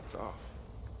this stuff.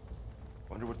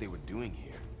 Wonder what they were doing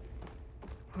here.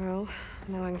 Well,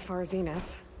 knowing Far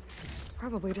Zenith,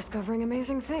 probably discovering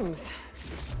amazing things.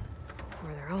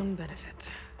 For their own benefit.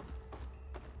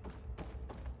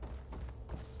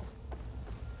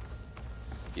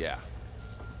 Yeah.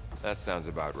 That sounds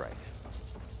about right.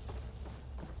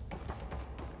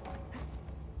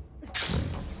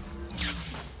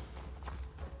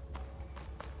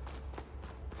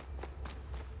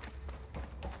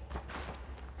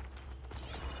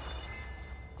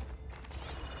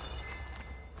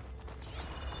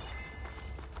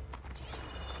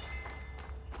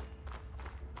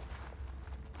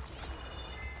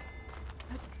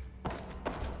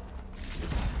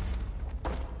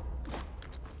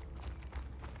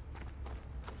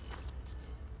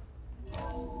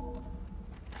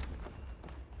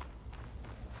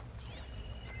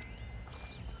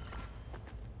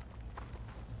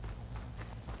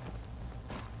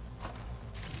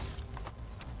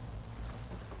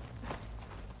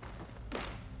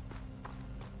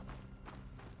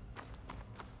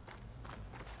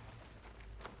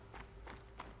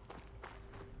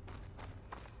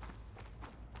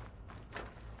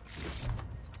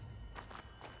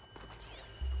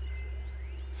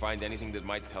 Find anything that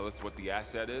might tell us what the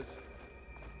asset is?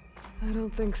 I don't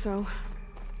think so.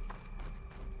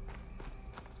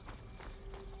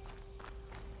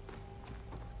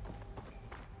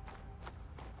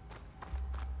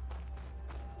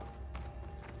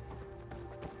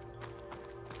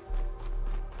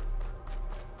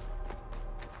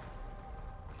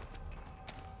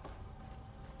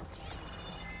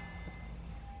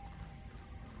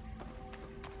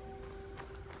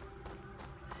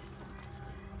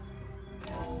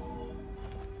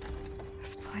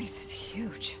 This place is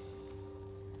huge.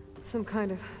 Some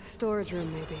kind of storage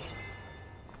room, maybe.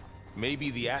 Maybe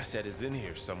the asset is in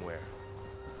here somewhere.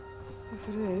 If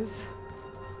it is,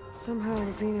 somehow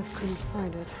Zenith couldn't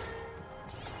find it.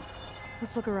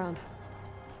 Let's look around.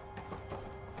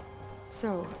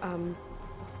 So,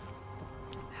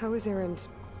 how is Erend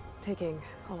taking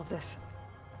all of this?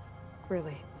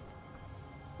 Really?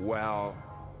 Well,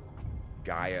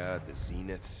 Gaia, the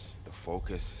Zeniths, the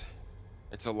Focus.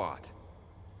 It's a lot.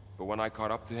 But when I caught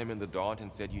up to him in the Daunt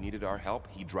and said you needed our help,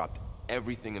 he dropped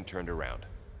everything and turned around.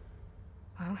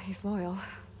 Well, he's loyal.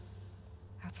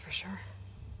 That's for sure.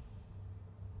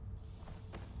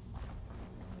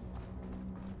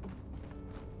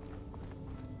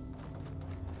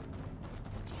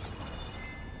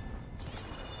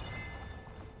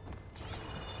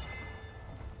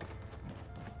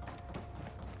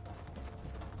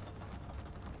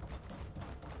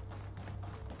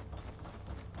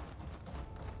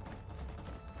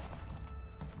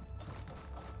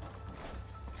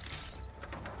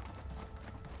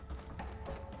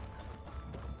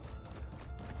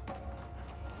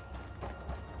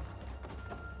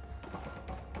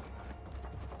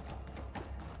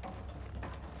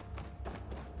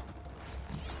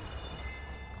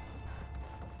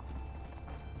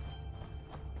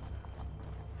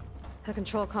 A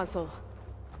control console.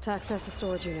 To access the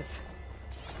storage units.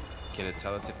 Can it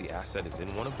tell us if the asset is in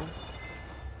one of them?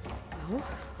 Well,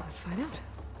 let's find out.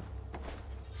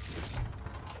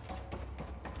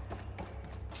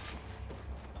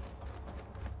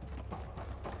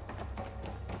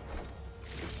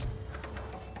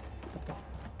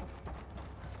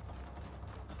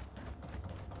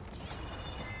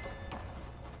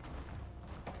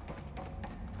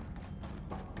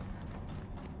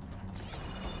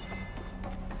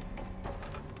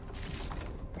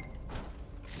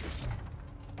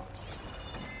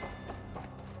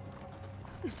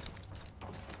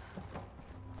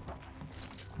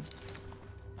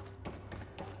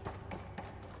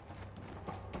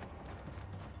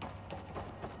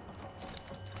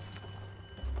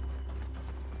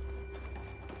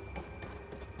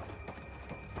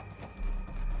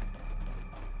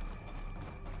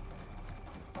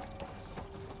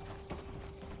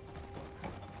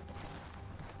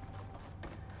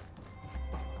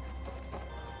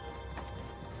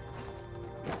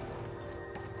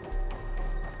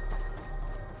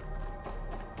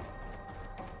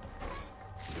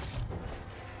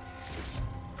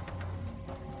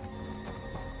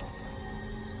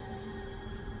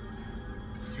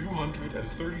 And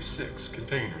 36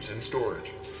 containers in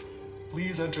storage.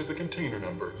 Please enter the container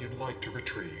number you'd like to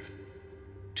retrieve.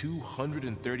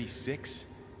 236?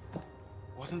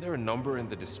 Wasn't there a number in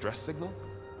the distress signal?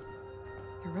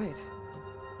 You're right.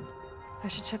 I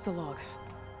should check the log.